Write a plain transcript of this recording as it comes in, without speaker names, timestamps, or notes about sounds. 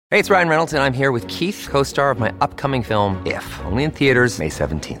Hey, it's Ryan Reynolds, and I'm here with Keith, co-star of my upcoming film, If, only in theaters May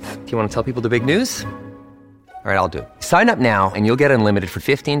 17th. Do you want to tell people the big news? All right, I'll do it. Sign up now and you'll get unlimited for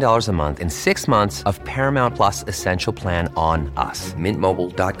 $15 a month and 6 months of Paramount Plus Essential Plan on us.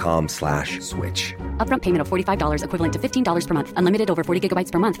 MintMobile.com/switch. Upfront payment of $45 equivalent to $15 per month. Unlimited over 40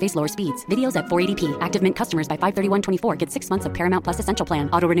 gigabytes per month. Face lower speeds. Videos at 480p. Active Mint customers by 531.24 get 6 months of Paramount Plus Essential Plan.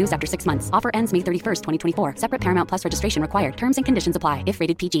 Auto renews after 6 months. Offer ends May 31st, 2024. Separate Paramount Plus registration required. Terms and conditions apply if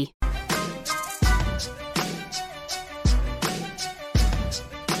rated PG.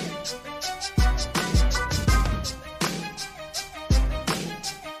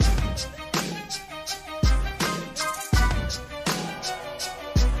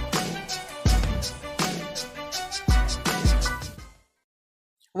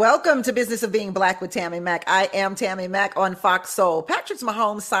 Welcome to Business of Being Black with Tammy Mack. I am Tammy Mack on Fox Soul. Patrick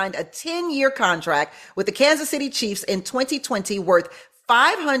Mahomes signed a 10-year contract with the Kansas City Chiefs in 2020 worth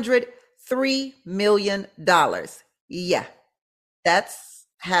 $503 million. Yeah, that's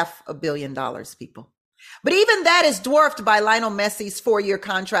 $500 million, people. But even that is dwarfed by Lionel Messi's 4-year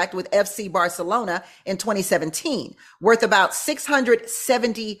contract with FC Barcelona in 2017, worth about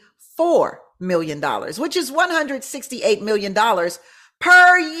 $674 million, which is $168 million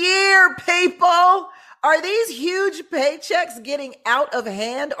per year, people. Are these huge paychecks getting out of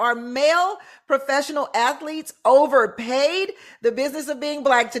hand? Are male professional athletes overpaid? The business of being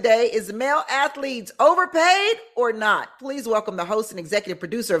black today is male athletes overpaid or not? Please welcome the host and executive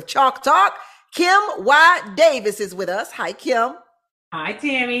producer of Chalk Talk, Kim Y. Davis is with us. Hi, Kim. Hi,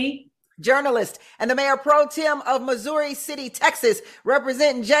 Tammy. Journalist and the mayor pro tem of Missouri City, Texas,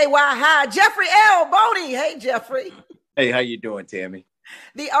 representing JY High, Jeffrey L. Boney. Hey, Jeffrey. Hey, how you doing, Tammy?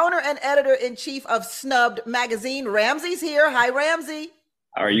 The owner and editor-in-chief of Snubbed magazine, Ramsey's here. Hi, Ramsey.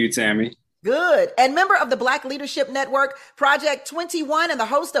 How are you, Tammy? Good. And member of the Black Leadership Network, Project 21, and the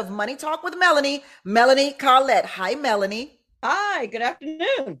host of Money Talk with Melanie, Melanie Collette. Hi, Melanie. Hi, good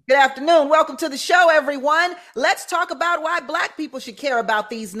afternoon. Good afternoon. Welcome to the show, everyone. Let's talk about why Black people should care about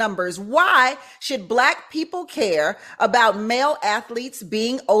these numbers. Why should Black people care about male athletes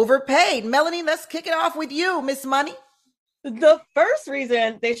being overpaid? Melanie, let's kick it off with you, Miss Money. The first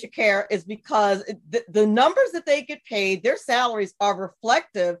reason they should care is because the numbers that they get paid, their salaries are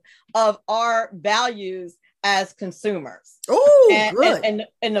reflective of our values as consumers. Oh, good.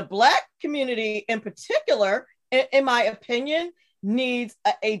 And the Black community in particular, in my opinion, needs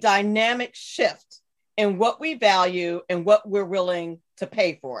a dynamic shift in what we value and what we're willing to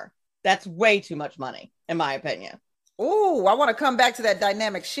pay for. That's way too much money, in my opinion. Oh, I want to come back to that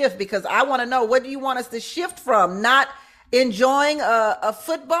dynamic shift because I want to know, what do you want us to shift from? Not enjoying a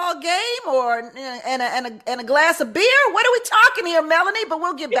football game or and a glass of beer? What are we talking here, Melanie? But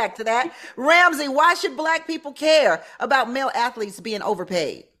we'll get back to that. Ramsey, why should Black people care about male athletes being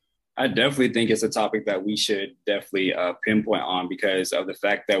overpaid? I definitely think it's a topic that we should definitely pinpoint on because of the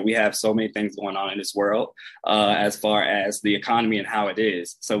fact that we have so many things going on in this world as far as the economy and how it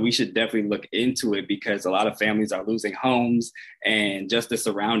is. So we should definitely look into it because a lot of families are losing homes and just the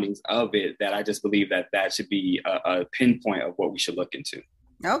surroundings of it, that I just believe that should be a pinpoint of what we should look into.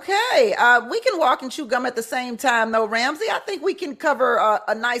 Okay. We can walk and chew gum at the same time, though, Ramsey. I think we can cover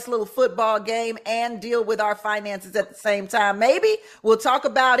a nice little football game and deal with our finances at the same time. Maybe we'll talk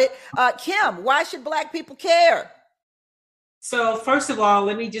about it. Kim, why should Black people care? So first of all,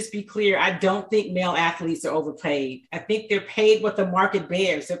 let me just be clear. I don't think male athletes are overpaid. I think they're paid what the market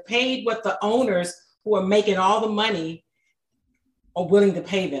bears. They're paid what the owners who are making all the money are willing to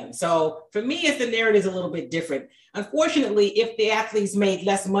pay them. So for me, the narrative is a little bit different. Unfortunately, if the athletes made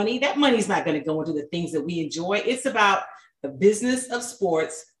less money, that money's not going to go into the things that we enjoy. It's about the business of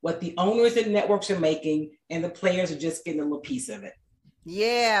sports, what the owners and networks are making, and the players are just getting a little piece of it.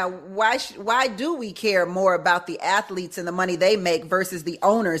 Yeah. Why do we care more about the athletes and the money they make versus the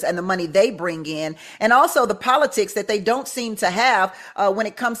owners and the money they bring in? And also the politics that they don't seem to have when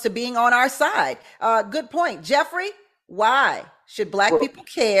it comes to being on our side. Good point. Jeffrey, why should Black people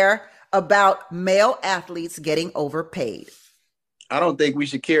care about male athletes getting overpaid? I don't think we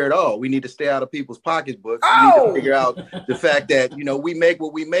should care at all. We need to stay out of people's pocketbooks. We need to figure out the fact that, we make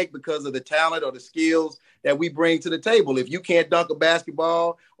what we make because of the talent or the skills that we bring to the table. If you can't dunk a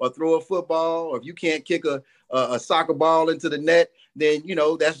basketball or throw a football, or if you can't kick a soccer ball into the net, then,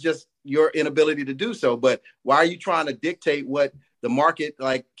 that's just your inability to do so. But why are you trying to dictate what the market,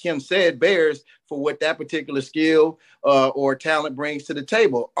 like Kim said, bears for what that particular skill or talent brings to the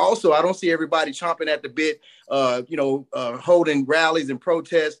table? Also, I don't see everybody chomping at the bit, holding rallies and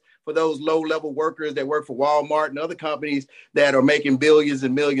protests for those low-level workers that work for Walmart and other companies that are making billions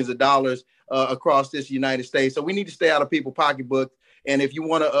and millions of dollars across this United States. So we need to stay out of people's pocketbooks And if you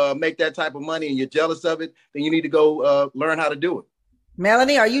want to make that type of money and you're jealous of it, then you need to go learn how to do it.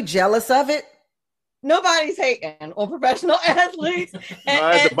 Melanie, are you jealous of it? Nobody's hating on professional athletes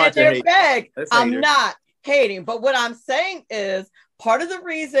and bunch of their hate. bag. That's I'm haters. not hating, but what I'm saying is part of the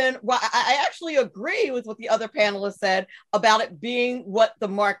reason why I actually agree with what the other panelists said about it being what the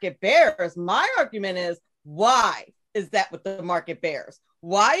market bears. My argument is, why is that what the market bears?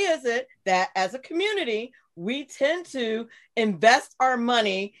 Why is it that as a community, we tend to invest our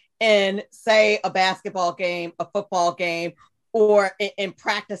money in, say, a basketball game, a football game, or in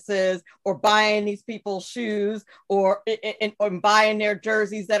practices, or buying these people's shoes, or buying their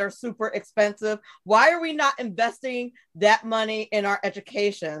jerseys that are super expensive? Why are we not investing that money in our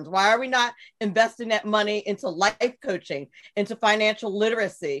educations? Why are we not investing that money into life coaching, into financial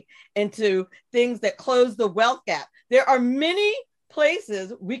literacy, into things that close the wealth gap? There are many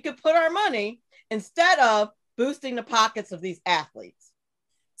places we could put our money instead of boosting the pockets of these athletes.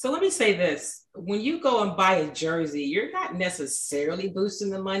 So let me say this. When you go and buy a jersey, you're not necessarily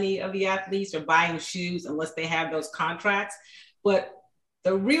boosting the money of the athletes or buying shoes unless they have those contracts. But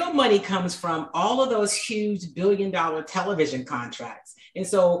the real money comes from all of those huge billion-dollar television contracts. And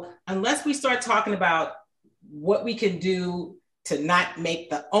so unless we start talking about what we can do to not make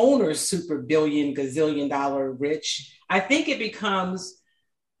the owners super billion, gazillion dollar rich, I think it becomes,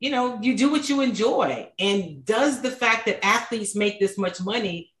 you do what you enjoy. And does the fact that athletes make this much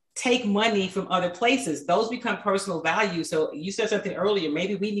money take money from other places? Those become personal values. So you said something earlier,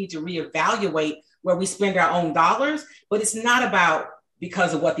 maybe we need to reevaluate where we spend our own dollars, but it's not about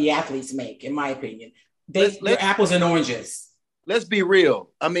because of what the athletes make, in my opinion. They're apples and oranges. Let's be real.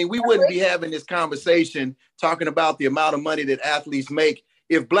 I mean, we wouldn't be having this conversation talking about the amount of money that athletes make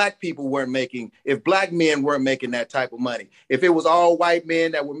if Black people weren't making, if Black men weren't making that type of money. If it was all white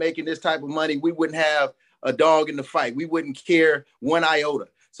men that were making this type of money, we wouldn't have a dog in the fight. We wouldn't care one iota.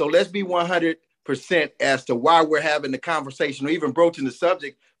 So let's be 100% as to why we're having the conversation, or even broaching the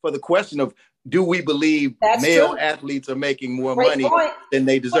subject for the question of, do we believe male athletes are making more money than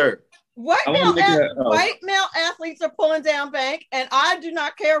they deserve? White male athletes are pulling down bank, and I do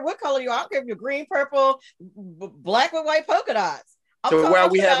not care what color you are. I don't care if you're green, purple, black with white polka dots. So why are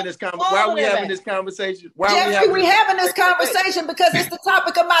we having this conversation? Jeffrey, we're having this conversation because it's the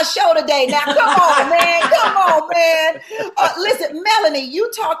topic of my show today. Now, come on, man. Listen, Melanie, you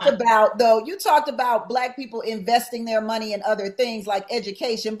talked about Black people investing their money in other things like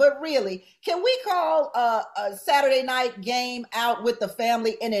education, but really, can we call a Saturday night game out with the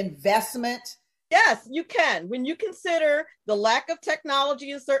family an investment? Yes, you can. When you consider the lack of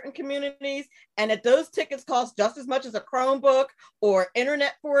technology in certain communities, and that those tickets cost just as much as a Chromebook or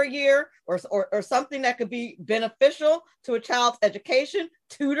internet for a year, or something that could be beneficial to a child's education,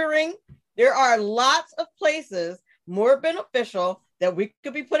 tutoring, there are lots of places more beneficial that we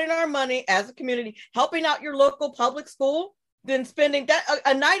could be putting our money as a community, helping out your local public school, than spending that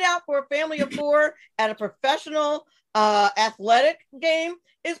a night out for a family of four at a professional athletic game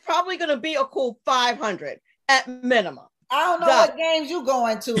is probably going to be a cool $500 at minimum. I don't know what games you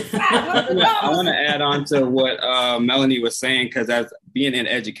going to. I want to add on to what Melanie was saying, because as being in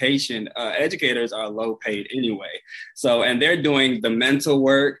education, educators are low paid anyway. So, and they're doing the mental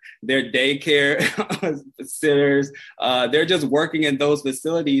work, they're daycare sitters, they're just working in those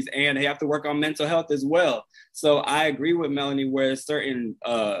facilities, and they have to work on mental health as well. So I agree with Melanie where certain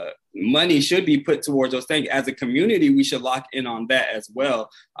money should be put towards those things. As a community, we should lock in on that as well.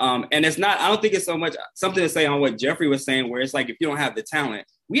 And it's not, I don't think it's so much something to say on what Jeffrey was saying, where it's like, if you don't have the talent,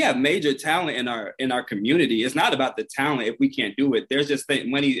 we have major talent in our community. It's not about the talent if we can't do it. There's just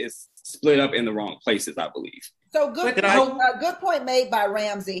money is split up in the wrong places, I believe. So good point made by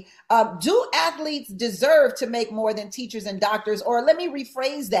Ramsey. Do athletes deserve to make more than teachers and doctors? Or let me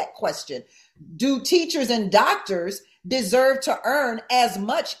rephrase that question. Do teachers and doctors deserve to earn as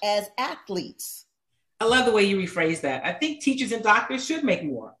much as athletes? I love the way you rephrase that. I think teachers and doctors should make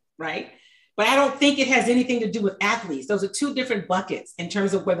more, right? But I don't think it has anything to do with athletes. Those are two different buckets in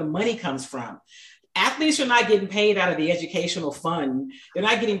terms of where the money comes from. Athletes are not getting paid out of the educational fund. They're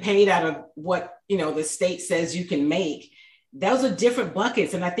not getting paid out of what, the state says you can make. Those are different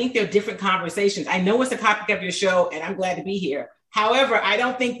buckets. And I think they're different conversations. I know it's the topic of your show, and I'm glad to be here. However, I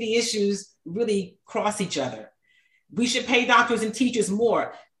don't think the issues really cross each other. We should pay doctors and teachers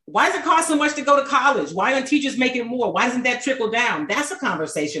more. Why does it cost so much to go to college? Why aren't teachers making more? Why doesn't that trickle down? That's a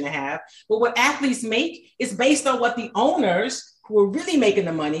conversation to have. But what athletes make is based on what the owners who are really making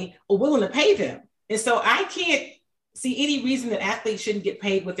the money are willing to pay them. And so I can't see any reason that athletes shouldn't get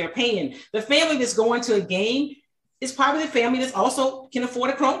paid what they're paying. The family that's going to a game is probably the family that also can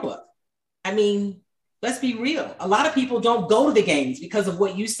afford a Chromebook. I mean, let's be real. A lot of people don't go to the games because of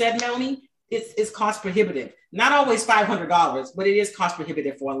what you said, Melanie. It's cost prohibitive. Not always $500, but it is cost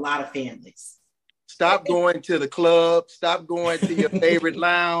prohibitive for a lot of families. Stop going to the club. Stop going to your favorite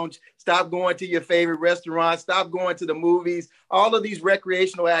lounge. Stop going to your favorite restaurant. Stop going to the movies. All of these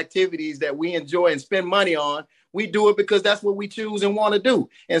recreational activities that we enjoy and spend money on, we do it because that's what we choose and want to do.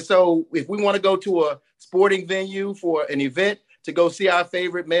 And so if we want to go to a sporting venue for an event to go see our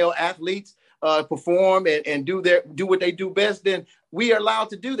favorite male athletes perform and do what they do best, then we are allowed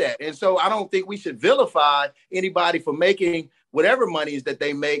to do that. And so I don't think we should vilify anybody for making whatever monies that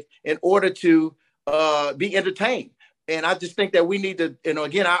they make in order to be entertained. And I just think that we need to,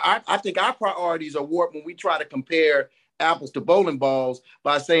 again, I think our priorities are warped when we try to compare apples to bowling balls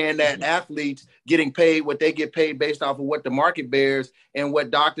by saying that athletes getting paid what they get paid based off of what the market bears and what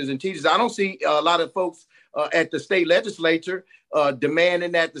doctors and teachers. I don't see a lot of folks at the state legislature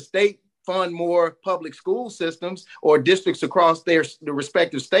demanding that the state fund more public school systems or districts across the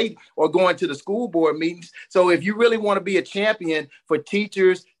respective state, or going to the school board meetings. So if you really want to be a champion for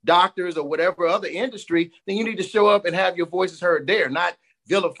teachers, doctors, or whatever other industry, then you need to show up and have your voices heard there, not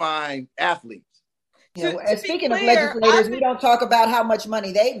vilifying athletes. And speaking of legislators, we don't talk about how much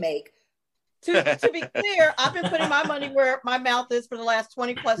money they make. To be clear, I've been putting my money where my mouth is for the last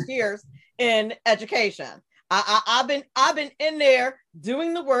 20 plus years in education. I've been in there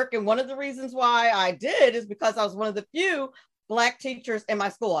doing the work. And one of the reasons why I did is because I was one of the few Black teachers in my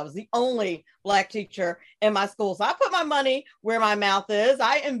school. I was the only Black teacher in my school. So I put my money where my mouth is.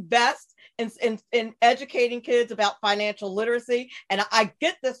 I invest in educating kids about financial literacy. And I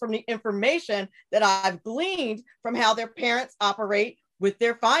get this from the information that I've gleaned from how their parents operate with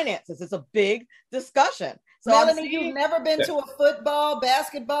their finances. It's a big discussion. So Melanie, you've never been to a football,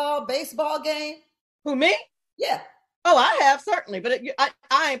 basketball, baseball game? Who, me? Yeah. Oh, I have, certainly, but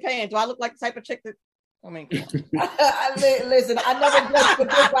I ain't paying. Do I look like the type of chick that, I mean, listen, I never judged the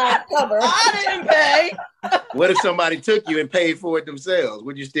book by its cover. I didn't pay. What if somebody took you and paid for it themselves?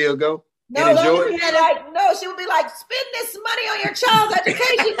 Would you still go? No, she would be like, spend this money on your child's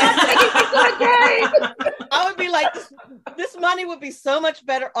education, not taking you to the game. I would be like, this money would be so much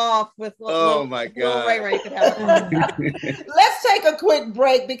better off with oh my God. Ray Ray could have it. Let's take a quick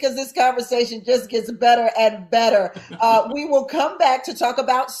break because this conversation just gets better and better. We will come back to talk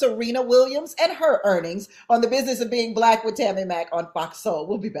about Serena Williams and her earnings on The Business of Being Black with Tammy Mack on Fox Soul.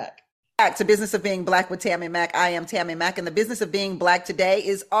 We'll be back. Back to Business of Being Black with Tammy Mack. I am Tammy Mack, and the business of being Black today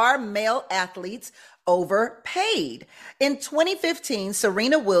is, are male athletes overpaid? In 2015,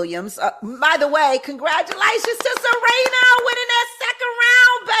 Serena Williams, by the way, congratulations to Serena winning that second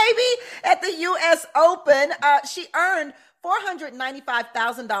round, baby, at the U.S. Open. She earned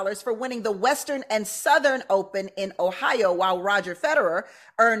 $495,000 for winning the Western and Southern Open in Ohio, while Roger Federer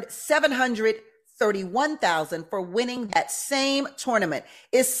earned $731,000 for winning that same tournament.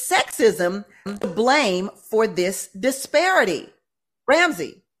 Is sexism to blame for this disparity?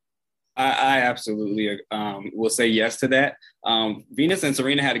 Ramsey. I absolutely will say yes to that. Venus and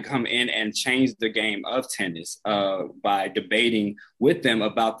Serena had to come in and change the game of tennis by debating with them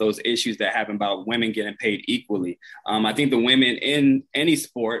about those issues that happen about women getting paid equally. I think the women in any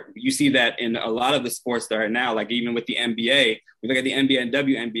sport, you see that in a lot of the sports that are now, like even with the NBA, we look at the NBA and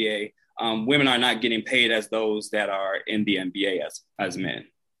WNBA, women are not getting paid as those that are in the NBA as men.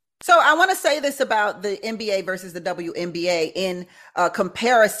 So I want to say this about the NBA versus the WNBA in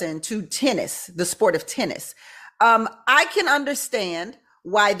comparison to tennis, the sport of tennis. I can understand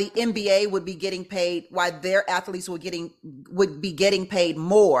why the NBA would be getting paid, why their athletes would be getting paid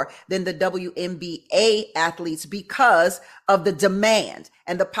more than the WNBA athletes because of the demand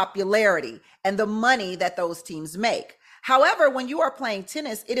and the popularity and the money that those teams make. However, when you are playing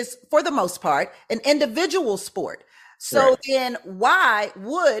tennis, it is, for the most part, an individual sport. So right. Then why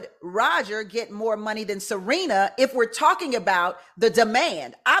would Roger get more money than Serena if we're talking about the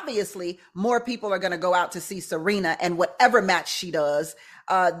demand? Obviously, more people are going to go out to see Serena and whatever match she does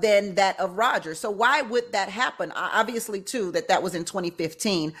than that of Roger. So why would that happen? Obviously, too, that was in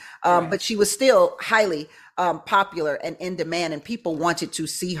 2015, right. But she was still highly popular and in demand, and people wanted to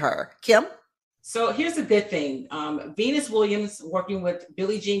see her. Kim? So here's the good thing. Venus Williams working with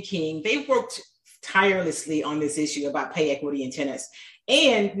Billie Jean King, they've worked tirelessly on this issue about pay equity in tennis.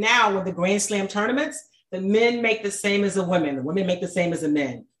 And now with the Grand Slam tournaments, the men make the same as the women make the same as the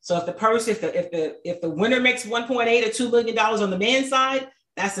men. So if the winner makes 1.8 or $2 million on the men's side,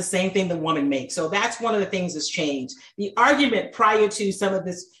 that's the same thing the woman makes. So that's one of the things that's changed. The argument prior to some of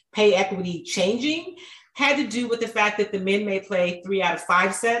this pay equity changing had to do with the fact that the men may play 3 out of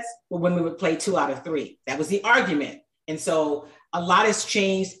 5 sets, but women would play 2 out of 3. That was the argument. And so A lot has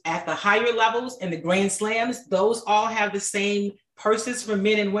changed at the higher levels and the Grand Slams. Those all have the same purses for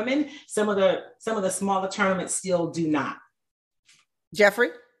men and women. Some of the smaller tournaments still do not. Jeffrey?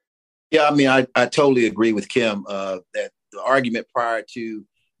 Yeah, I mean, I totally agree with Kim that the argument prior to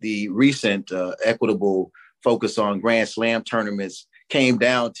the recent equitable focus on Grand Slam tournaments came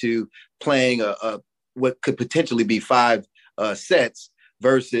down to playing what could potentially be 5 sets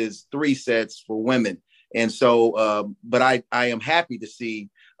versus 3 sets for women. And so, but I am happy to see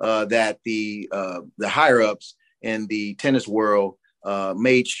that the higher ups in the tennis world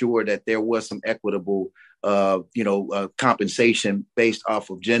made sure that there was some equitable, compensation based off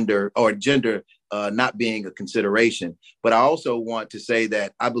of gender not being a consideration. But I also want to say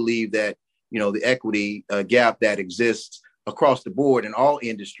that I believe that, the equity gap that exists across the board in all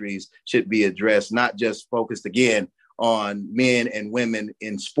industries should be addressed, not just focused again on men and women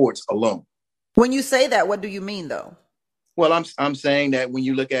in sports alone. When you say that, what do you mean though? Well, I'm saying that when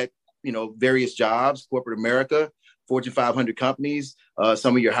you look at, various jobs, corporate America, Fortune 500 companies,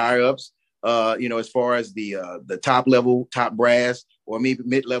 some of your higher ups, as far as the top level, top brass, or maybe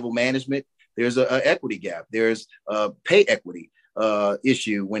mid-level management, there's a equity gap. There's a pay equity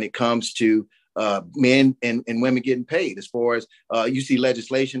issue when it comes to men and women getting paid. As far as you see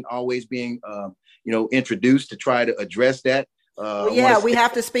legislation always being, introduced to try to address that. We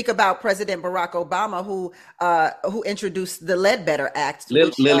have to speak about President Barack Obama, who introduced the Ledbetter Act.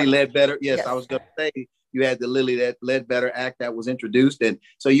 Lilly Ledbetter. Yes, I was going to say you had the Lilly Ledbetter Act that was introduced, and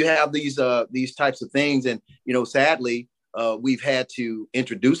so you have these types of things, and sadly, we've had to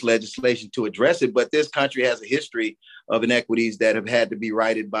introduce legislation to address it. But this country has a history of inequities that have had to be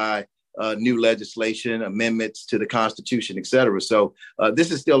righted by new legislation, amendments to the Constitution, et cetera. So this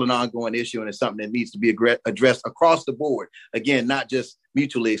is still an ongoing issue, and it's something that needs to be addressed across the board. Again, not just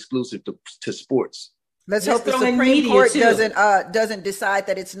mutually exclusive to sports. Let's hope the Supreme Court doesn't decide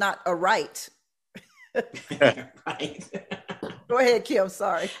that it's not a right. Right. Go ahead, Kim.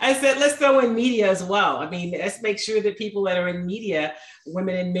 Sorry. I said, let's throw in media as well. I mean, let's make sure that people that are in media,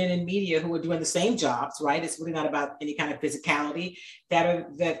 women and men in media who are doing the same jobs, right? It's really not about any kind of physicality. That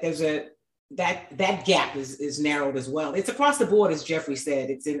gap is narrowed as well. It's across the board, as Jeffrey said.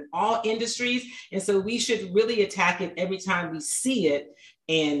 It's in all industries, and so we should really attack it every time we see it,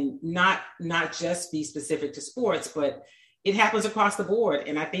 and not just be specific to sports, but it happens across the board.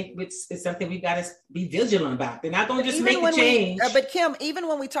 And I think it's something we've got to be vigilant about. They're not going to just make the change. But Kim, even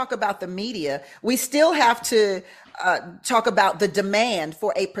when we talk about the media, we still have to talk about the demand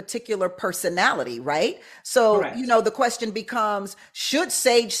for a particular personality, right? So, Correct. The question becomes, should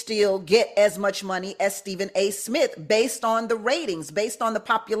Sage Steele get as much money as Stephen A. Smith based on the ratings, based on the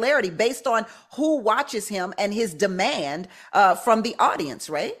popularity, based on who watches him and his demand from the audience,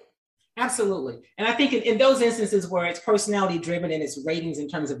 right? Absolutely. And I think in those instances where it's personality driven and it's ratings in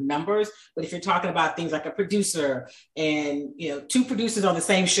terms of numbers, but if you're talking about things like a producer and, 2 producers on the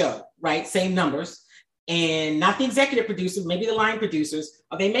same show, right? Same numbers, and not the executive producer, maybe the line producers,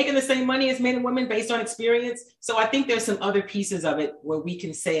 are they making the same money as men and women based on experience? So I think there's some other pieces of it where we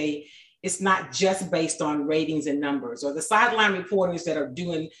can say it's not just based on ratings and numbers, or the sideline reporters that are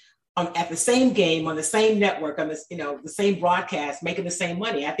doing at the same game, on the same network, on this, the same broadcast, making the same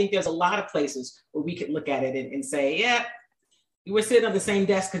money. I think there's a lot of places where we could look at it and say, yeah, we're sitting on the same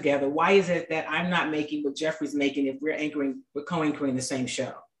desk together. Why is it that I'm not making what Jeffrey's making if we're co-anchoring the same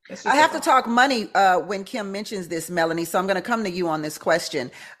show? I have to talk money when Kim mentions this, Melanie. So I'm going to come to you on this question.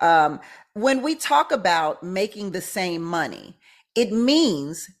 When we talk about making the same money, it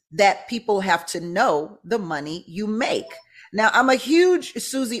means that people have to know the money you make. Now, I'm a huge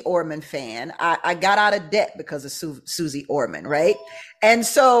Susie Orman fan. I got out of debt because of Susie Orman, right? And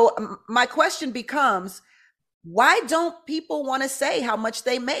so my question becomes, why don't people want to say how much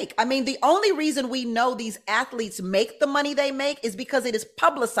they make? I mean, the only reason we know these athletes make the money they make is because it is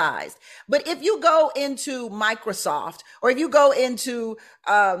publicized. But if you go into Microsoft, or if you go into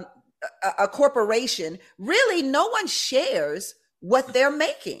a corporation, really no one shares what they're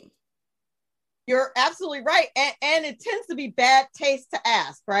making. You're absolutely right. And it tends to be bad taste to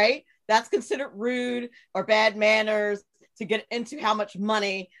ask, right? That's considered rude or bad manners to get into how much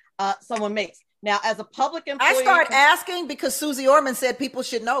money someone makes. Now, as a public employee, I start asking because Susie Orman said people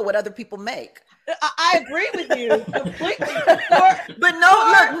should know what other people make. I agree with you completely. But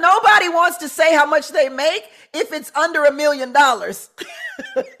look, nobody wants to say how much they make if it's under $1 million.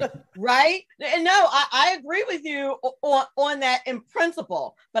 Right? And no, I agree with you on that in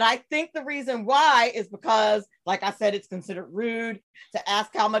principle. But I think the reason why is because, like I said, it's considered rude to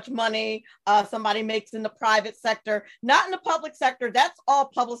ask how much money somebody makes in the private sector, not in the public sector. That's all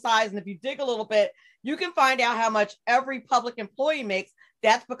publicized. And if you dig a little bit, you can find out how much every public employee makes.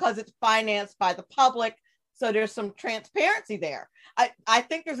 That's because it's financed by the public. So there's some transparency there. I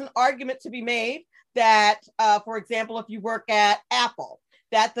think there's an argument to be made that, for example, if you work at Apple,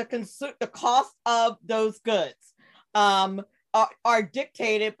 that the cost of those goods are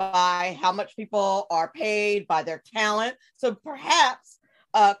dictated by how much people are paid, by their talent. So perhaps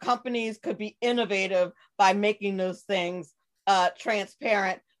companies could be innovative by making those things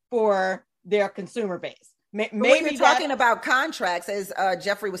transparent for their consumer base. Maybe when you're talking about contracts, as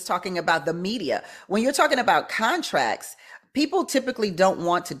Jeffrey was talking about the media, when you're talking about contracts, people typically don't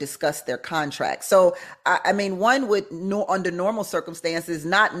want to discuss their contracts. So, I mean, one would, under normal circumstances,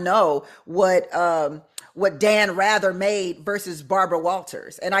 not know what Dan Rather made versus Barbara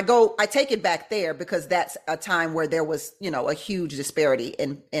Walters. And I take it back there because that's a time where there was, a huge disparity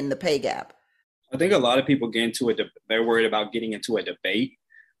in the pay gap. I think a lot of people they're worried about getting into a debate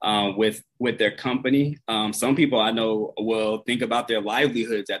with their company. Some people I know will think about their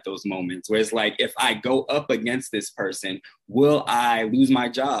livelihoods at those moments where it's like, if I go up against this person, will I lose my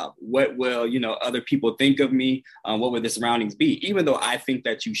job? What will, other people think of me? What would the surroundings be? Even though I think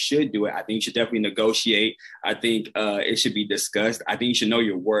that you should do it, I think you should definitely negotiate. I think it should be discussed. I think you should know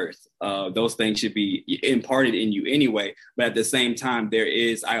your worth. Those things should be imparted in you anyway. But at the same time,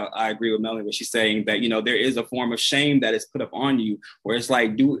 I agree with Melanie when she's saying that, there is a form of shame that is put up on you where it's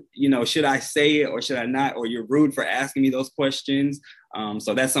like, should I say it or should I not? Or you're rude for asking me those questions.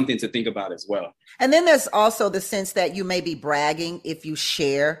 So that's something to think about as well. And then there's also the sense that you may be bragging if you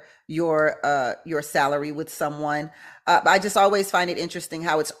share your salary with someone. I just always find it interesting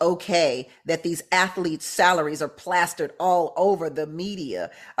how it's okay that these athletes' salaries are plastered all over the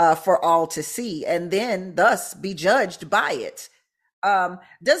media for all to see and then thus be judged by it.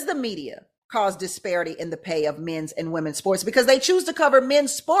 Does the media cause disparity in the pay of men's and women's sports because they choose to cover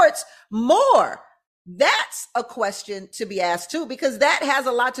men's sports more? That's a question to be asked too, because that has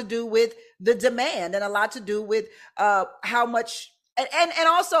a lot to do with the demand and a lot to do with how much, and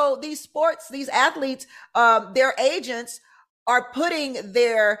also these athletes, their agents are putting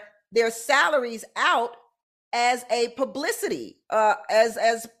their salaries out as a publicity,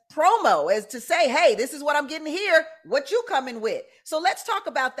 as promo, as to say, hey, this is what I'm getting here. What you coming with? So let's talk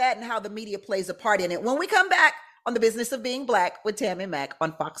about that and how the media plays a part in it when we come back on The Business of Being Black with Tammy Mack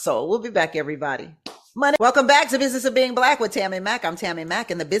on Fox Soul. We'll be back, everybody. Welcome back to Business of Being Black with Tammy Mack. I'm Tammy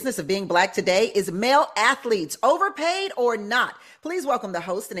Mack, and the business of being Black today is male athletes, overpaid or not. Please welcome the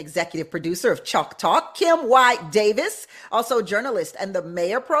host and executive producer of Chalk Talk, Kim White Davis, also journalist and the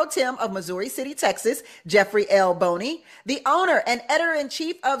mayor pro tem of Missouri City, Texas, Jeffrey L. Boney, the owner and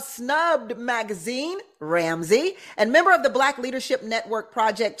editor-in-chief of Snubbed Magazine, Ramsey, and member of the Black Leadership Network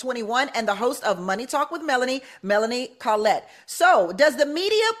Project 21 and the host of Money Talk with Melanie Collette. So, does the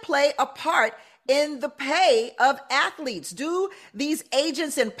media play a part in the pay of athletes? Do these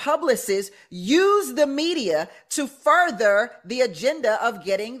agents and publicists use the media to further the agenda of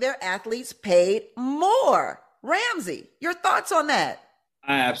getting their athletes paid more? Ramsey, your thoughts on that?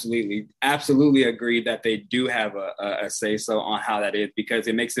 I absolutely agree that they do have a say so on how that is, because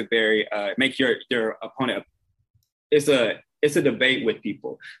it makes it very make your opponent. It's a debate with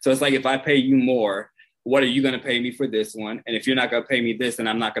people. So it's like, if I pay you more, what are you going to pay me for this one? And if you're not going to pay me this, then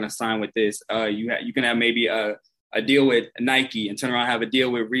I'm not going to sign with this. You can have maybe a deal with Nike and turn around and have a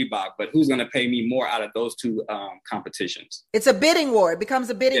deal with Reebok, but who's going to pay me more out of those two competitions? It's a bidding war. It becomes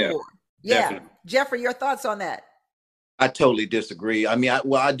a bidding war. Yeah. Definitely. Jeffrey, your thoughts on that? I totally disagree. I mean,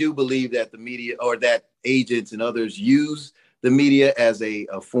 I do believe that the media, or that agents and others, use the media as a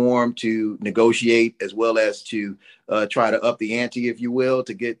form to negotiate, as well as to try to up the ante, if you will,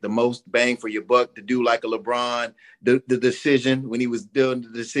 to get the most bang for your buck, to do like a LeBron, the decision when he was doing the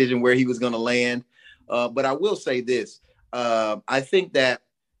decision where he was going to land. But I will say this. I think that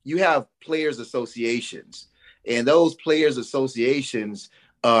you have players associations, and those players associations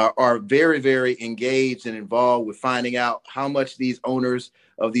are very, very engaged and involved with finding out how much these owners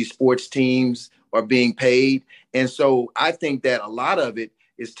of these sports teams are being paid. And so I think that a lot of it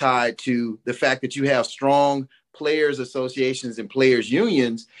is tied to the fact that you have strong players associations and players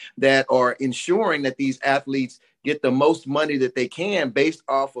unions that are ensuring that these athletes get the most money that they can based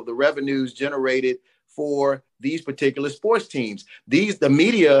off of the revenues generated for these particular sports teams. The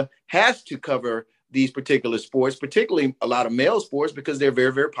media has to cover these particular sports, particularly a lot of male sports, because they're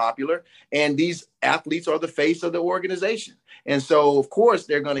very, very popular. And these athletes are the face of the organization. And so, of course,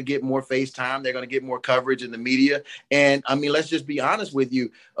 they're going to get more face time. They're going to get more coverage in the media. And I mean, let's just be honest with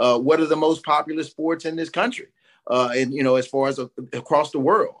you. What are the most popular sports in this country? And, you know, as far as across the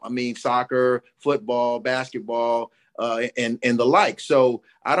world, I mean, soccer, football, basketball, and the like. So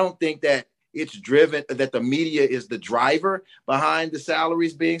I don't think that it's driven, that the media is the driver behind the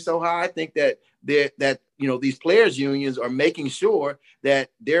salaries being so high. I think that these players unions are making sure that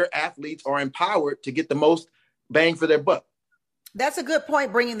their athletes are empowered to get the most bang for their buck. That's a good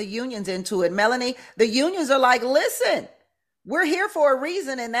point, bringing the unions into it. Melanie, the unions are like, listen, we're here for a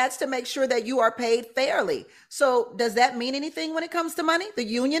reason, and that's to make sure that you are paid fairly. So does that mean anything when it comes to money, the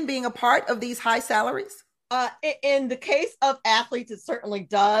union being a part of these high salaries? In the case of athletes, it certainly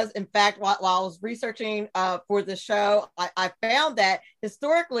does. In fact, while I was researching for the show, I found that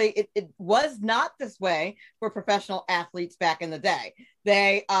historically it was not this way for professional athletes back in the day.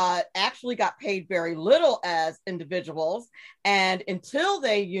 They actually got paid very little as individuals, and until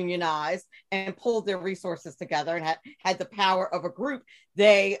they unionized and pulled their resources together and had the power of a group,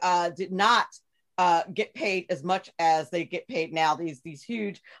 they did not get paid as much as they get paid now, these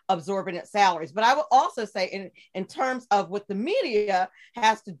huge absorbent salaries. But I will also say in terms of what the media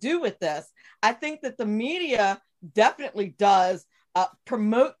has to do with this, I think that the media definitely does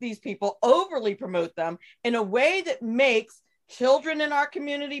promote these people, overly promote them in a way that makes children in our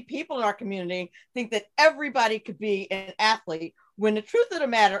community, people in our community, think that everybody could be an athlete, when the truth of the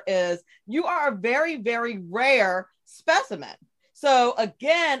matter is you are a very, very rare specimen. So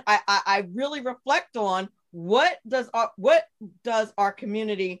again, I really reflect on what does our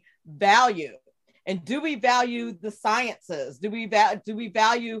community value, and do we value the sciences? Do we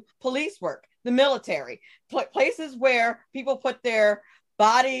value police work, the military, places where people put their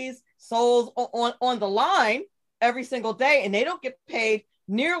bodies, souls on the line every single day, and they don't get paid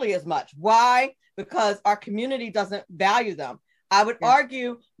nearly as much? Why? Because our community doesn't value them. I would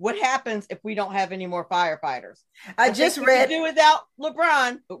argue, what happens if we don't have any more firefighters? I just read, we can do without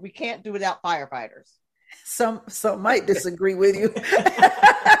LeBron, but we can't do without firefighters. Some might disagree with you.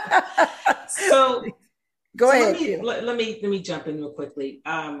 So go ahead. Let me jump in real quickly.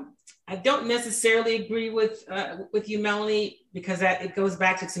 I don't necessarily agree with you, Melanie, because it goes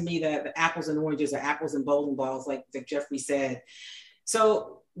back to me that the apples and oranges are apples and bowling balls, like Jeffrey said.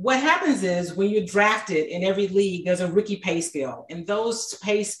 So what happens is when you're drafted in every league, there's a rookie pay scale, and those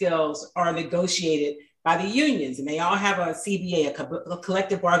pay scales are negotiated by the unions, and they all have a CBA, a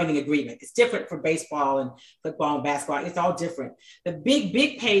collective bargaining agreement. It's different for baseball and football and basketball. It's all different. The big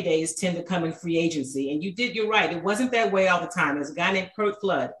paydays tend to come in free agency, and you're right. It wasn't that way all the time. There's a guy named Curt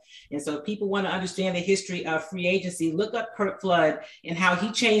Flood. And so if people want to understand the history of free agency, look up Curt Flood and how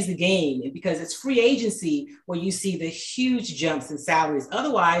he changed the game. And because it's free agency where you see the huge jumps in salaries.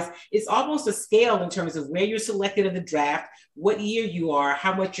 Otherwise, it's almost a scale in terms of where you're selected in the draft, what year you are,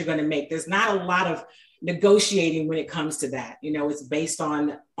 how much you're going to make. There's not a lot of negotiating when it comes to that. You know, it's based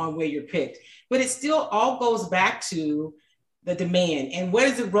on where you're picked, but it still all goes back to the demand. And what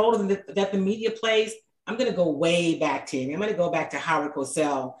is the role that the media plays? I'm going to go way back, Tim. I'm going to go back to Howard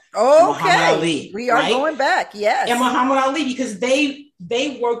Cosell. Okay. Ali, we are going back. Yes. And Muhammad Ali, because they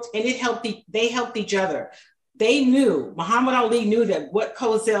worked and they helped each other. Muhammad Ali knew that what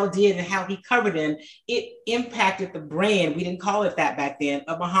Cosell did and how he covered him, it impacted the brand. We didn't call it that back then,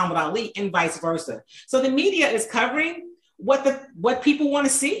 of Muhammad Ali, and vice versa. So the media is covering what people want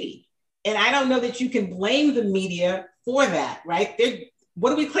to see. And I don't know that you can blame the media for that, right?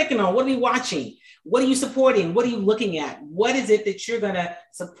 What are we clicking on? What are we watching? What are you supporting? What are you looking at? What is it that you're going to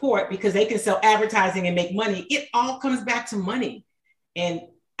support? Because they can sell advertising and make money. It all comes back to money. And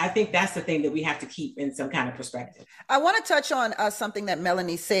I think that's the thing that we have to keep in some kind of perspective. I want to touch on something that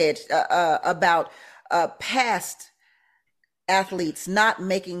Melanie said about past athletes not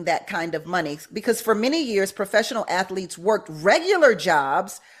making that kind of money, because for many years, professional athletes worked regular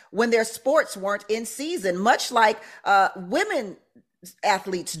jobs when their sports weren't in season, much like women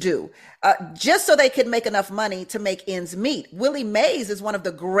athletes do, just so they could make enough money to make ends meet. Willie Mays is one of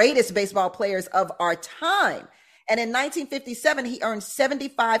the greatest baseball players of our time. And in 1957, he earned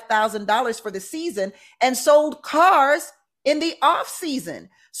 $75,000 for the season and sold cars in the off season.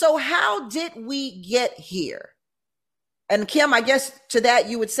 So how did we get here? And Kim, I guess to that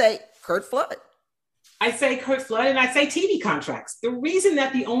you would say Curt Flood. I say Curt Flood, and I say TV contracts. The reason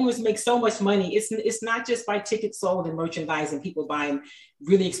that the owners make so much money, it's not just by tickets sold and merchandise and people buying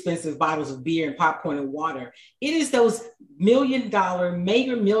really expensive bottles of beer and popcorn and water. It is those mega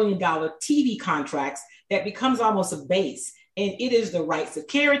 $1 million TV contracts that becomes almost a base. and it is the rights of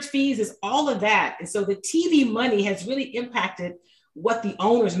carriage fees, it's all of that. And so the TV money has really impacted what the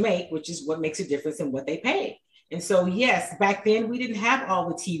owners make, which is what makes a difference in what they pay. And so, yes, back then we didn't have all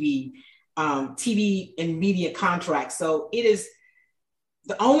the TV and media contracts. So it is,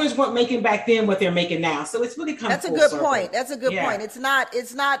 the owners weren't making back then what they're making now. So it's really kind of full circle. Point. That's a good point. It's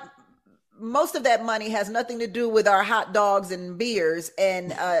not, most of that money has nothing to do with our hot dogs and beers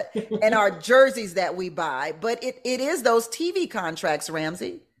and and our jerseys that we buy, but it is those TV contracts,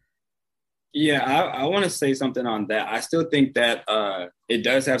 Ramsey. Yeah, I want to say something on that. I still think that it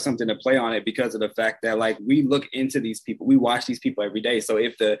does have something to play on it because of the fact that, like, we look into these people, we watch these people every day. So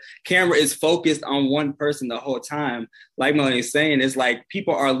if the camera is focused on one person the whole time, like Melanie is saying, it's like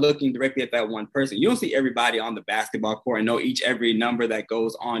people are looking directly at that one person. You don't see everybody on the basketball court and know every number that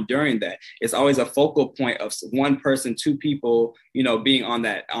goes on during that. It's always a focal point of one person, two people, you know, being on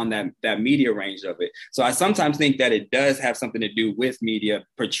that media range of it. So I sometimes think that it does have something to do with media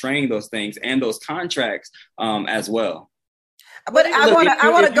portraying those things and those contracts as well. But I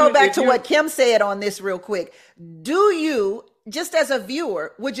want to go back to what Kim said on this real quick. Do you, just as a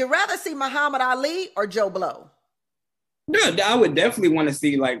viewer, would you rather see Muhammad Ali or Joe Blow? No, I would definitely want to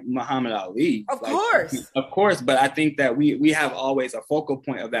see like Muhammad Ali. Of course. But I think that we have always a focal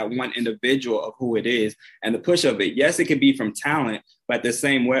point of that one individual of who it is and the push of it. Yes, it could be from talent, but at the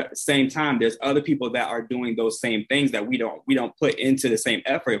same time, there's other people that are doing those same things that we don't put into the same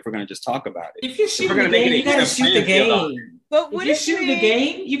effort if we're going to just talk about it. If you're shooting the game, you got to shoot the game. But if you're shooting the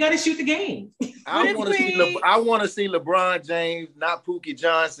game, you got to shoot the game. I want to see LeBron James, not Pookie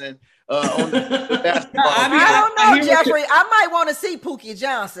Johnson. On the basketball. I don't know, Jeffrey. I might want to see Pookie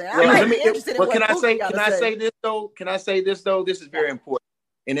Johnson. I might be interested in what Pookie got to say. Can I say this though? This is very important,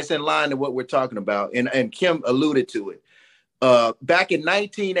 and it's in line to what we're talking about. And Kim alluded to it. Back in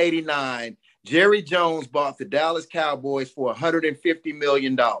 1989, Jerry Jones bought the Dallas Cowboys for $150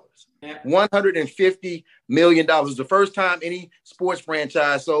 million. $150 million was the first time any sports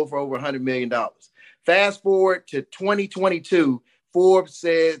franchise sold for over $100 million. Fast forward to 2022, Forbes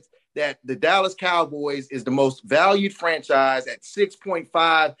says that the Dallas Cowboys is the most valued franchise at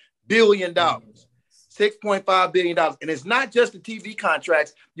 $6.5 billion. $6.5 billion. And it's not just the TV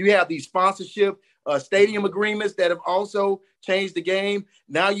contracts. You have these sponsorship stadium agreements that have also changed the game.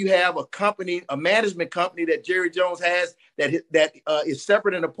 Now you have a management company that Jerry Jones has that is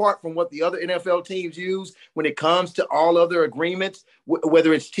separate and apart from what the other NFL teams use when it comes to all other agreements,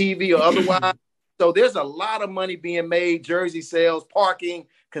 whether it's TV or otherwise. So there's a lot of money being made, jersey sales, parking,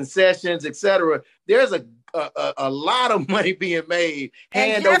 concessions, etc. There's a lot of money being made.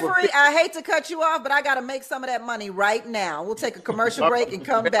 And Jeffrey, I hate to cut you off, but I got to make some of that money right now. We'll take a commercial break and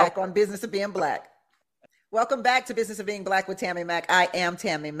come back on Business of Being Black. Welcome back to Business of Being Black with Tammy Mack. I am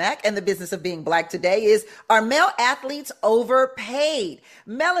Tammy Mack, and the business of being black today is, are male athletes overpaid?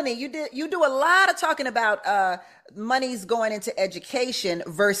 Melanie, you do a lot of talking about money's going into education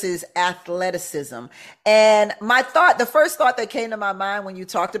versus athleticism. And the first thought that came to my mind when you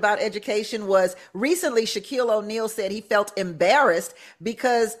talked about education was recently Shaquille O'Neal said he felt embarrassed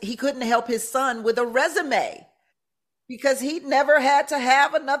because he couldn't help his son with a resume because he'd never had to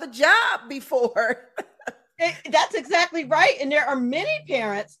have another job before. That's exactly right. And there are many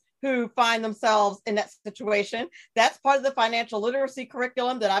parents who find themselves in that situation. That's part of the financial literacy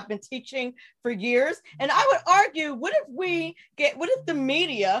curriculum that I've been teaching for years. And I would argue, what if the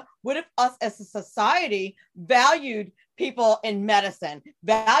media, what if us as a society valued people in medicine,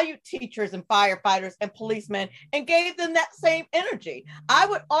 valued teachers and firefighters and policemen, and gave them that same energy? I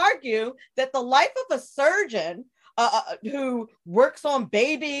would argue that the life of a surgeon who works on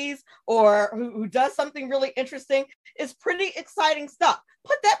babies or who does something really interesting is pretty exciting stuff.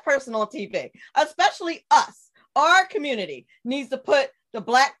 Put that person on TV, especially us. Our community needs to put the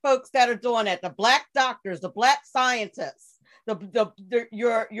Black folks that are doing that, the Black doctors, the Black scientists,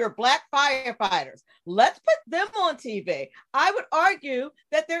 your Black firefighters. Let's put them on TV. I would argue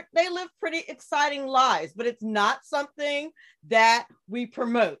that they live pretty exciting lives, but it's not something that we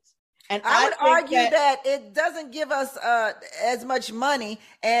promote. And I would argue that it doesn't give us as much money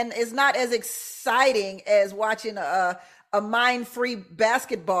and is not as exciting as watching a mind-free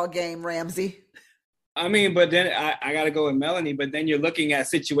basketball game, Ramsey. I mean, but then I got to go with Melanie, but then you're looking at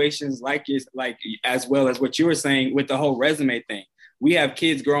situations like as well as what you were saying with the whole resume thing. We have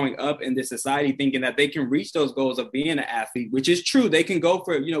kids growing up in this society thinking that they can reach those goals of being an athlete, which is true. They can go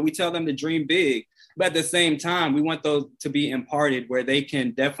for, we tell them to dream big. But at the same time, we want those to be imparted where they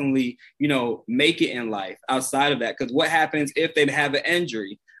can definitely, make it in life outside of that. Because what happens if they have an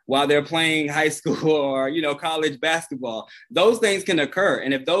injury while they're playing high school or, college basketball? Those things can occur.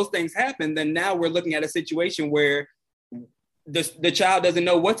 And if those things happen, then now we're looking at a situation where the child doesn't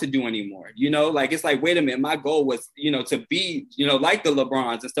know what to do anymore. Like, it's like, wait a minute, my goal was, to be, like the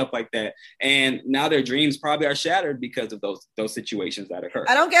LeBrons and stuff like that. And now their dreams probably are shattered because of those situations that occur.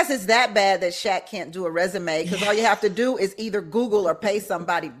 I don't guess it's that bad that Shaq can't do a resume, because all you have to do is either Google or pay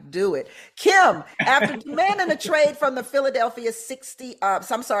somebody to do it. Kim, after demanding a trade from the Philadelphia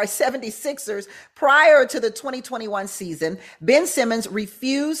 76ers prior to the 2021 season, Ben Simmons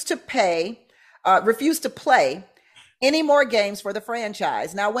refused to play any more games for the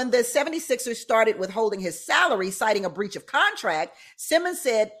franchise. Now, when the 76ers started withholding his salary, citing a breach of contract, Simmons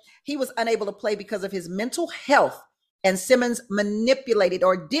said he was unable to play because of his mental health. And Simmons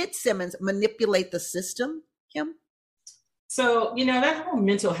did Simmons manipulate the system, Kim? So, that whole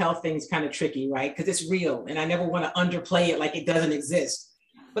mental health thing is kind of tricky, right? Because it's real, and I never want to underplay it like it doesn't exist.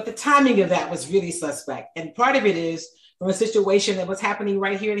 But the timing of that was really suspect. And part of it is from a situation that was happening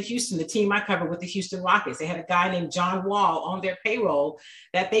right here in Houston, the team I covered with the Houston Rockets. They had a guy named John Wall on their payroll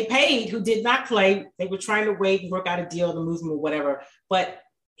that they paid who did not play. They were trying to wait and work out a deal, the movement or whatever. But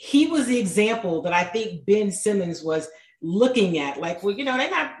he was the example that I think Ben Simmons was looking at. Like, well,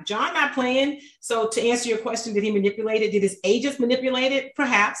 John not playing. So to answer your question, did he manipulate it? Did his agents manipulate it?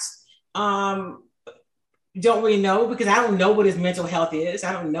 Perhaps. Don't really know, because I don't know what his mental health is.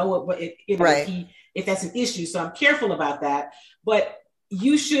 I don't know what right. If that's an issue. So I'm careful about that. But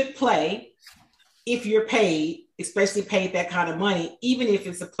you should play if you're paid, especially paid that kind of money, even if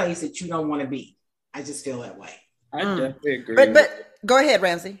it's a place that you don't want to be. I just feel that way. I definitely agree. But go ahead,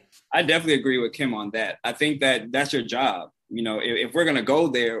 Ramsey. I definitely agree with Kim on that. I think that that's your job. If we're going to go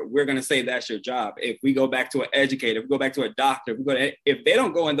there, we're going to say that's your job. If we go back to an educator, if we go back to a doctor, if they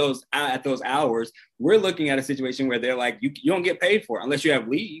don't go in at those hours, we're looking at a situation where they're like, you don't get paid for it unless you have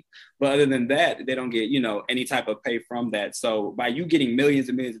leave. But other than that, they don't get, any type of pay from that. So by you getting millions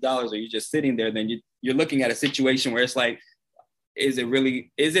and millions of dollars, or you're just sitting there, then you're looking at a situation where it's like, is it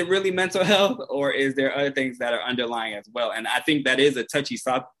really mental health, or is there other things that are underlying as well? And I think that is a touchy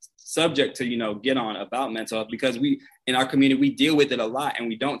subject to, get on about mental health, because we, in our community, we deal with it a lot and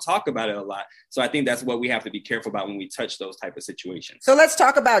we don't talk about it a lot. So I think that's what we have to be careful about when we touch those type of situations. So let's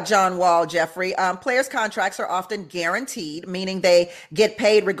talk about John Wall, Jeffrey. Players' contracts are often guaranteed, meaning they get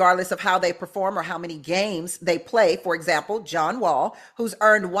paid regardless of how they perform or how many games they play. For example, John Wall, who's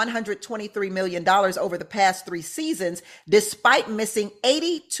earned $123 million over the past 3 seasons, despite missing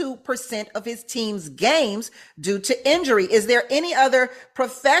 82% of his team's games due to injury. Is there any other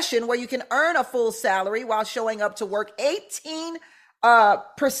profession where you can earn a full salary while showing up to work 18%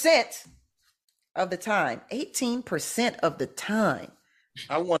 of the time? 18% of the time.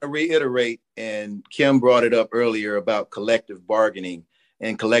 I want to reiterate, and Kim brought it up earlier about collective bargaining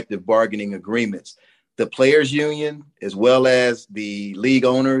and collective bargaining agreements. The players union, as well as the league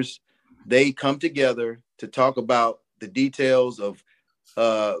owners, they come together to talk about the details of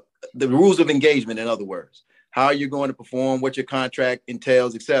the rules of engagement. In other words, how you're going to perform, what your contract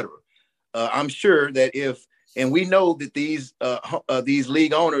entails, etc. I'm sure that and we know that these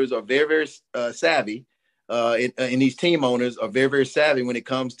league owners are very, very savvy, and these team owners are very, very savvy when it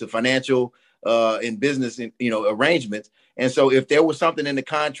comes to financial and business, arrangements. And so if there was something in the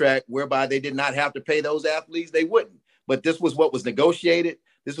contract whereby they did not have to pay those athletes, they wouldn't. But this was what was negotiated.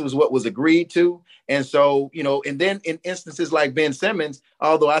 This was what was agreed to. And so, and then in instances like Ben Simmons,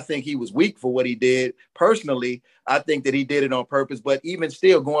 although I think he was weak for what he did personally, I think that he did it on purpose. But even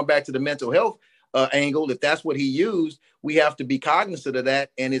still, going back to the mental health angle, if that's what he used, we have to be cognizant of that,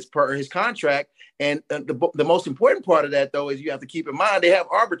 and it's per his contract. And the most important part of that, though, is you have to keep in mind they have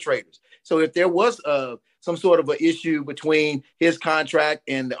arbitrators. So if there was some sort of an issue between his contract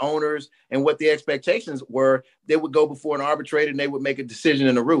and the owners and what the expectations were, they would go before an arbitrator and they would make a decision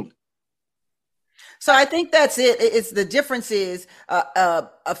and a ruling. So I think that's it. It's the difference is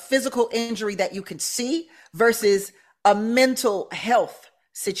a physical injury that you can see versus a mental health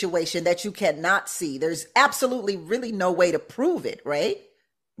situation that you cannot see. There's absolutely really no way to prove it, right?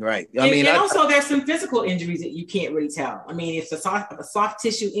 Right. Also there's some physical injuries that you can't really tell. I mean, if it's a soft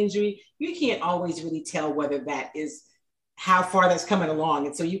tissue injury, you can't always really tell whether that is how far that's coming along.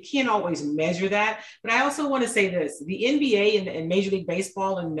 And so you can't always measure that. But I also want to say this, the NBA and Major League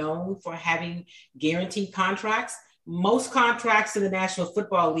Baseball are known for having guaranteed contracts. Most contracts in the National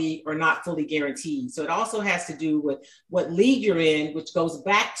Football League are not fully guaranteed. So it also has to do with what league you're in, which goes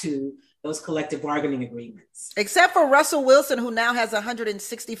back to those collective bargaining agreements. Except for Russell Wilson, who now has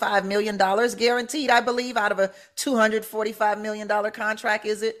 $165 million guaranteed, I believe, out of a $245 million contract,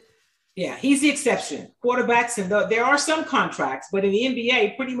 is it? Yeah, he's the exception. Quarterbacks, and there are some contracts, but in the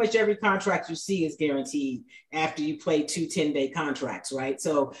NBA, pretty much every contract you see is guaranteed after you play 2 10-day contracts, right?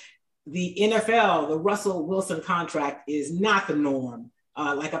 So the NFL, the Russell Wilson contract is not the norm,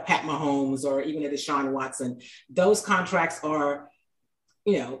 like a Pat Mahomes or even a Deshaun Watson. Those contracts are,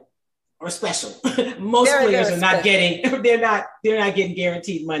 are special. Most players are not getting, they're not getting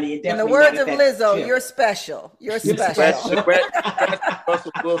guaranteed money. In the words of Lizzo, you're special. You're special.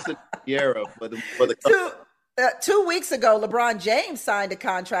 Russell Wilson era for the 2 weeks ago, LeBron James signed a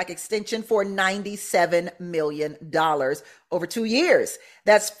contract extension for $97 million over 2 years.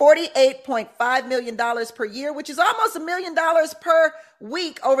 That's $48.5 million per year, which is almost $1 million per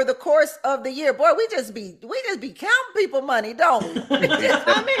week over the course of the year. Boy, we just be counting people money, don't we?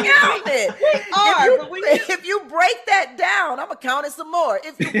 If you break that down, I'm gonna count it some more.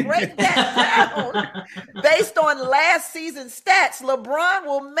 If you break that down, based on last season's stats, LeBron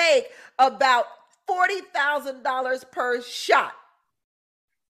will make about $40,000 per shot.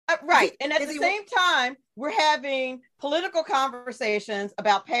 Right. And at the same time, we're having political conversations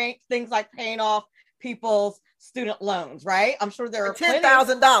about things like paying off people's student loans, right? I'm sure there are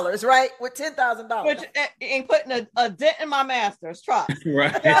 $10,000, right? With $10,000. Which ain't putting a dent in my master's trust.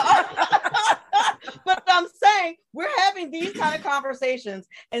 Right. But I'm saying we're having these kind of conversations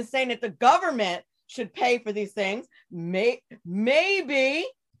and saying that the government should pay for these things. Maybe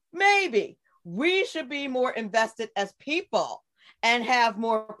we should be more invested as people and have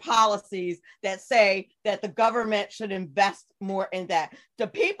more policies that say that the government should invest more in that. The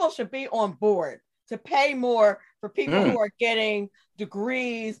people should be on board to pay more for people who are getting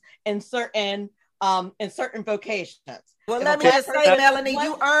degrees in certain vocations. Well, let me just say, Melanie,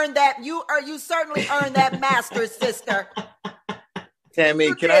 you earned that. You certainly earned that master's, sister.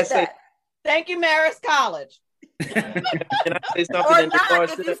 Tammy, can I say? Thank you, Marist College. Can I say something or in not,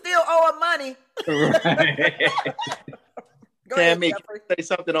 regards if to you still owe her money. Right. Tammy, can I say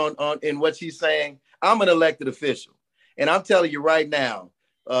something on in what she's saying? I'm an elected official, and I'm telling you right now,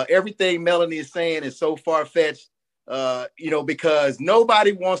 everything Melanie is saying is so far-fetched, because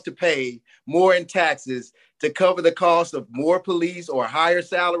nobody wants to pay more in taxes to cover the cost of more police or higher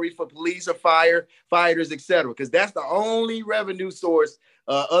salary for police or firefighters, et cetera, because that's the only revenue source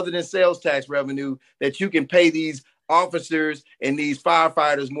other than sales tax revenue that you can pay these officers and these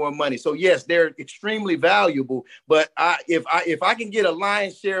firefighters more money. So yes, they're extremely valuable. But if I can get a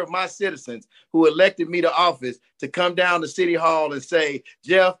lion's share of my citizens who elected me to office to come down to City Hall and say,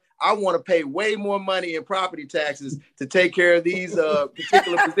 Jeff, I want to pay way more money in property taxes to take care of these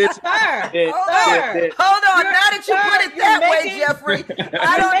particular positions. Hold on. Now that you put it that way, Jeffrey,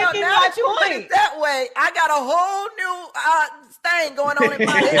 I don't know. Now that you put it that way, I got a whole new thing going on in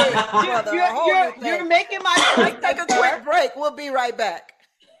my head, brother. You're making my point. Let's take a quick break. We'll be right back.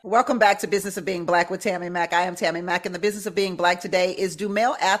 Welcome back to Business of Being Black with Tammy Mack. I am Tammy Mack, and the business of being black today is, do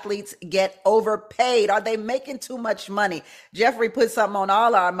male athletes get overpaid? Are they making too much money? Jeffrey put something on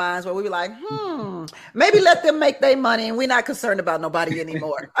all our minds where we were like, maybe let them make their money and we're not concerned about nobody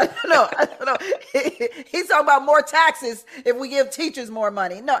anymore. I don't know. He's talking about more taxes if we give teachers more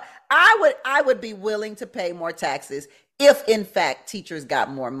money. No, I would be willing to pay more taxes if in fact teachers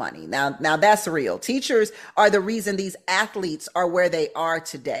got more money. Now that's real. Teachers are the reason these athletes are where they are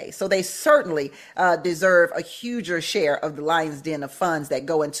today. So they certainly deserve a huger share of the lion's den of funds that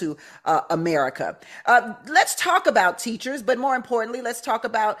go into America. Let's talk about teachers, but more importantly, let's talk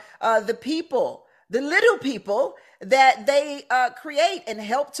about the people, the little people that they create and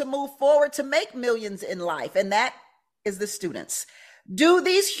help to move forward to make millions in life. And that is the students. Do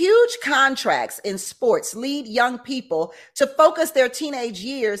these huge contracts in sports lead young people to focus their teenage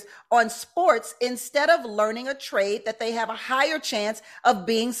years on sports instead of learning a trade that they have a higher chance of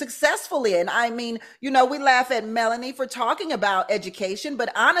being successful in? I mean, we laugh at Melanie for talking about education, but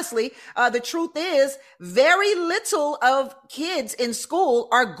honestly, the truth is very little of kids in school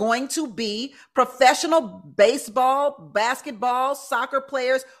are going to be professional baseball, basketball, soccer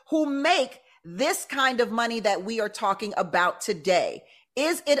players who make this kind of money that we are talking about today.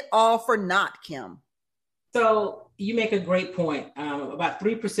 Is it all for naught, Kim? So you make a great point. About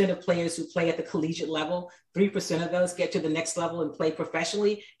 3% of players who play at the collegiate level, 3% of those get to the next level and play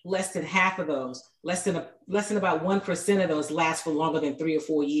professionally. Less than half of those, less than about 1% of those last for longer than 3 or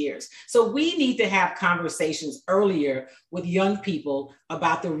 4 years. So we need to have conversations earlier with young people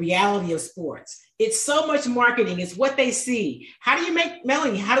about the reality of sports. It's so much marketing. It's what they see. How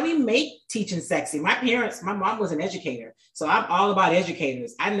do we make teaching sexy? My mom was an educator. So I'm all about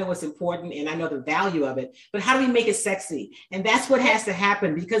educators. I know it's important and I know the value of it, but how do we make it sexy? And that's what has to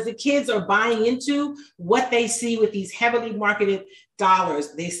happen, because the kids are buying into what they see with these heavily marketed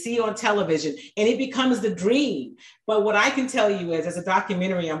dollars they see on television, and it becomes the dream. But what I can tell you is, as a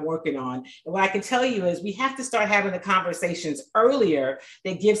documentary I'm working on, and what I can tell you is we have to start having the conversations earlier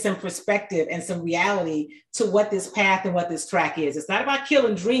that give some perspective and some reality to what this path and what this track is. It's not about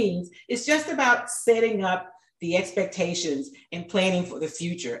killing dreams. It's just about setting up the expectations and planning for the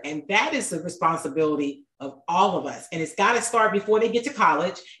future. And that is the responsibility of all of us. And it's got to start before they get to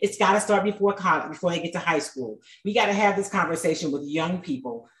college. It's got to start before college, before they get to high school. We got to have this conversation with young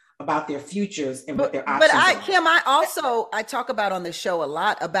people about their futures and what their options are. But Kim, I talk about on the show a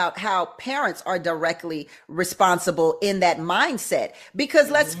lot about how parents are directly responsible in that mindset,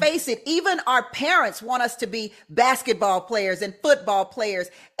 because let's face it, even our parents want us to be basketball players and football players.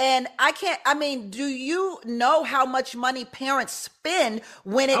 And do you know how much money parents spend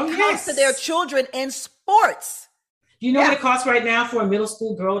when it comes to their children in sports? You know what it costs right now for a middle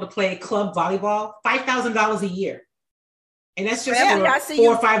school girl to play club volleyball? $5,000 a year. And that's just for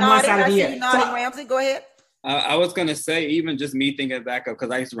 4 or 5 months out of the year. Ramsey, go ahead. I was gonna say, even just me thinking back up, because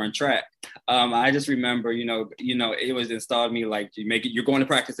I used to run track. I just remember, it was installed in me like you're going to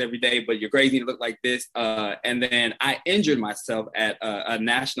practice every day, but your grades need to look like this. And then I injured myself at a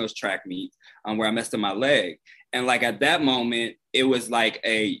nationals track meet where I messed up my leg. And like at that moment, it was like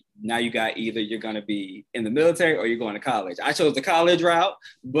now you got either you're going to be in the military or you're going to college. I chose the college route,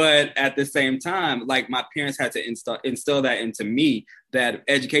 but at the same time, like my parents had to instill that into me, that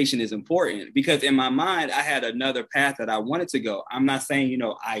education is important, because in my mind, I had another path that I wanted to go. I'm not saying,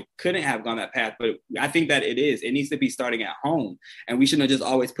 I couldn't have gone that path, but I think that it needs to be starting at home. And we shouldn't just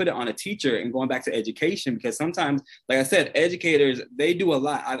always put it on a teacher and going back to education, because sometimes, like I said, educators, they do a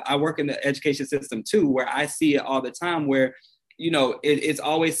lot. I work in the education system too, where I see it all the time where it's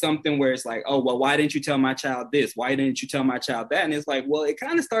always something where it's like, oh, well, why didn't you tell my child this? Why didn't you tell my child that? And it's like, well, it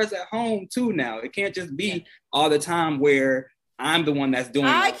kind of starts at home too now. It can't just be all the time where I'm the one that's doing it.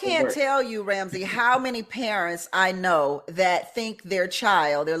 I can't tell you, Ramsey, how many parents I know that think their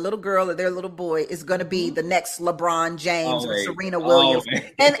child, their little girl or their little boy, is going to be the next LeBron James or Serena Williams.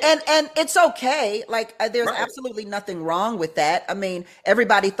 And it's okay. Like, there's absolutely nothing wrong with that. I mean,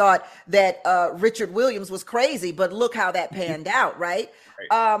 everybody thought that Richard Williams was crazy, but look how that panned out, right?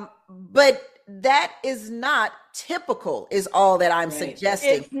 But that is not typical, is all that I'm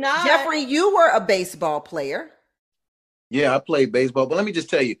suggesting. It's not. Jeffrey, you were a baseball player. Yeah, I played baseball, but let me just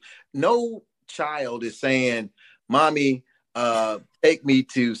tell you, no child is saying, Mommy, take me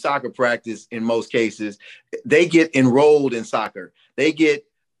to soccer practice. In most cases, they get enrolled in soccer. They get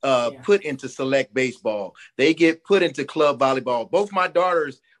put into select baseball. They get put into club volleyball. Both my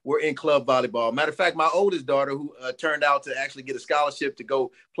daughters were in club volleyball. Matter of fact, my oldest daughter, who turned out to actually get a scholarship to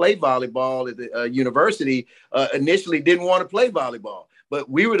go play volleyball at the university, initially didn't want to play volleyball. But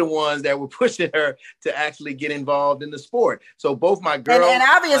we were the ones that were pushing her to actually get involved in the sport. So both my girls and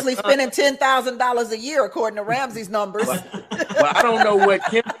obviously spending $10,000 a year, according to Ramsey's numbers. Well, I don't know what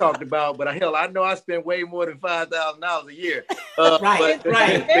Kim talked about, but I know I spent way more than $5,000 a year. Right.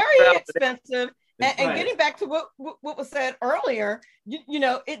 Very expensive. And getting back to what was said earlier,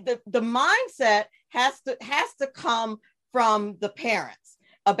 the mindset has to come from the parents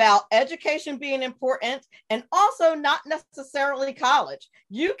about education being important, and also not necessarily college.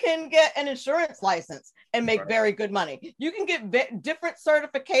 You can get an insurance license and make very good money. You can get different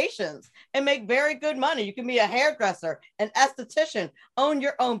certifications and make very good money. You can be a hairdresser, an esthetician, own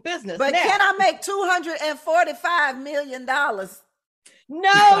your own business. But can I make $245 million?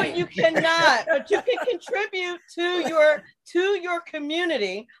 No, you cannot. But you can contribute to your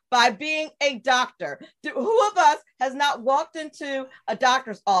community by being a doctor. Who of us has not walked into a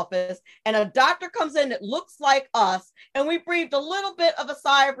doctor's office and a doctor comes in that looks like us, and we breathed a little bit of a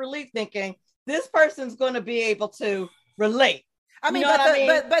sigh of relief thinking this person's going to be able to relate? But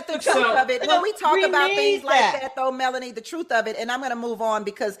the truth of it, when we talk about things like that, though, Melanie, the truth of it, and I'm going to move on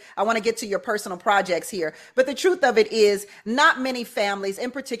because I want to get to your personal projects here. But the truth of it is, not many families,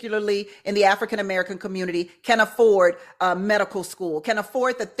 and particularly in the African American community, can afford medical school, can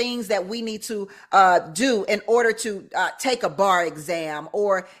afford the things that we need to do in order to take a bar exam,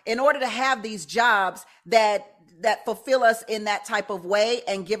 or in order to have these jobs that fulfill us in that type of way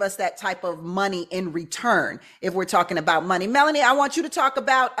and give us that type of money in return, if we're talking about money. Melanie, I want you to talk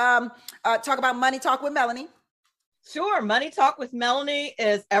about Money Talk with Melanie. Sure. Money Talk with Melanie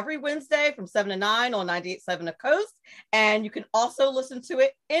is every Wednesday from 7 to 9 on 98.7 The Coast. And you can also listen to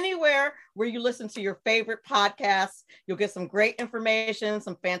it anywhere where you listen to your favorite podcasts. You'll get some great information,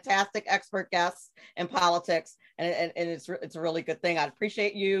 some fantastic expert guests in politics, And it's a really good thing. I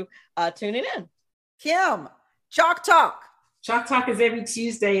appreciate you tuning in. Kim, Chalk Talk. Chalk Talk is every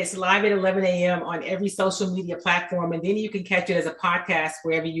Tuesday. It's live at 11 a.m. on every social media platform. And then you can catch it as a podcast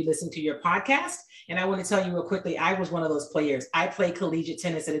wherever you listen to your podcast. And I want to tell you real quickly, I was one of those players. I played collegiate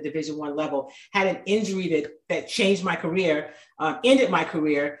tennis at a Division I level, had an injury that changed my career, ended my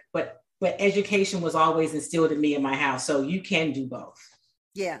career, but education was always instilled in me in my house. So you can do both.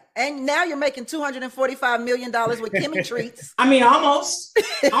 Yeah. And now you're making $245 million with Kimmy Treats. I mean, almost.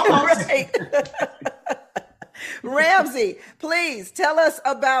 Right. Ramsey, please tell us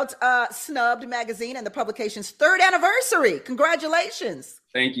about Snubbed Magazine and the publication's 3rd anniversary. Congratulations.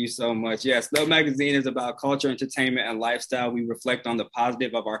 Thank you so much. Yes, Snubbed Magazine is about culture, entertainment, and lifestyle. We reflect on the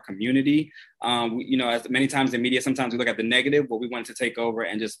positive of our community. As many times in media, sometimes we look at the negative, but we wanted to take over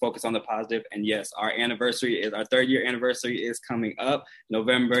and just focus on the positive. And yes, our 3rd year anniversary is coming up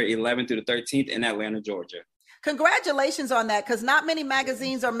November 11th through the 13th in Atlanta, Georgia. Congratulations on that, because not many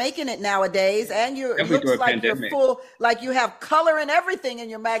magazines are making it nowadays, and it looks like pandemic. You're full, like you have color and everything in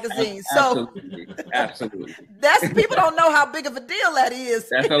your magazine. Absolutely. That's, people don't know how big of a deal that is.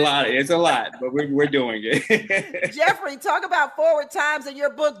 That's a lot. It's a lot, but we're doing it. Jeffrey, talk about Forward Times in your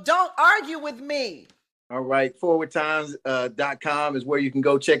book. Don't Argue with Me. All right. ForwardTimes.com is where you can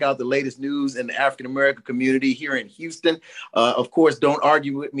go check out the latest news in the African-American community here in Houston. Of course, Don't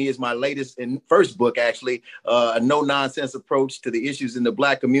Argue with Me is my latest and first book, actually, a no-nonsense approach to the issues in the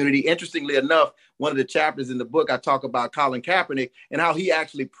Black community. Interestingly enough, one of the chapters in the book, I talk about Colin Kaepernick and how he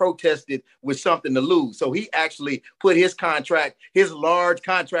actually protested with something to lose. So he actually put his large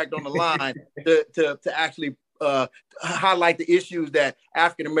contract on the line to actually highlight the issues that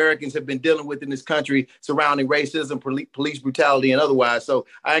African Americans have been dealing with in this country surrounding racism, police brutality, and otherwise. So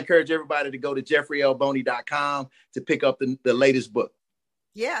I encourage everybody to go to jeffreylboney.com to pick up the latest book.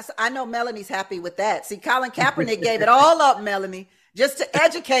 Yes, I know Melanie's happy with that. See, Colin Kaepernick gave it all up, Melanie, just to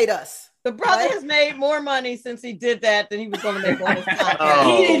educate us. The brother has made more money since he did that than he was going to make on his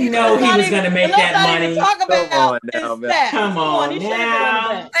podcast. He didn't know he was going to make that money. Talk about Come on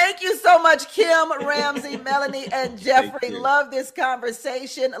now. Thank you so much, Kim, Ramsey, Melanie, and Jeffrey. Love this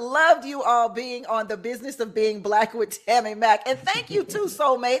conversation. Loved you all being on The Business of Being Black with Tammy Mack. And thank you, two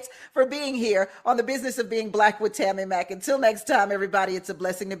soulmates, for being here on The Business of Being Black with Tammy Mack. Until next time, everybody, it's a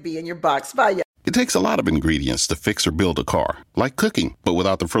blessing to be in your box. Bye, y'all. It takes a lot of ingredients to fix or build a car, like cooking, but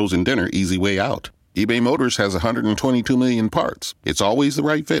without the frozen dinner easy way out. eBay Motors has 122 million parts. It's always the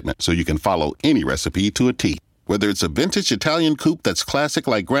right fitment, so you can follow any recipe to a T. Whether it's a vintage Italian coupe that's classic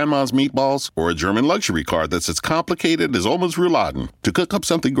like Grandma's meatballs, or a German luxury car that's as complicated as Oma's rouladen, to cook up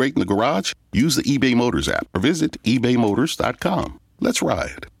something great in the garage, use the eBay Motors app or visit ebaymotors.com. Let's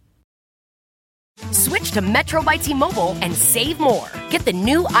ride. Switch to Metro by T-Mobile and save more. Get the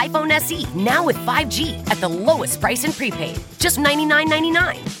new iPhone SE now with 5G at the lowest price in prepaid. Just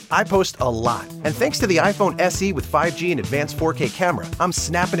 $99.99. I post a lot. And thanks to the iPhone SE with 5G and advanced 4K camera, I'm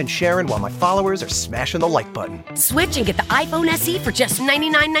snapping and sharing while my followers are smashing the like button. Switch and get the iPhone SE for just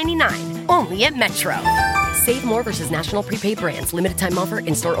 $99.99. Only at Metro. Save more versus national prepaid brands. Limited time offer.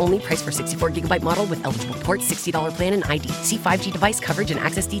 In-store only. Price for 64GB model with eligible port. $60 plan and ID. See 5G device coverage and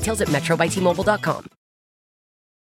access details at metrobyti.mobile.com.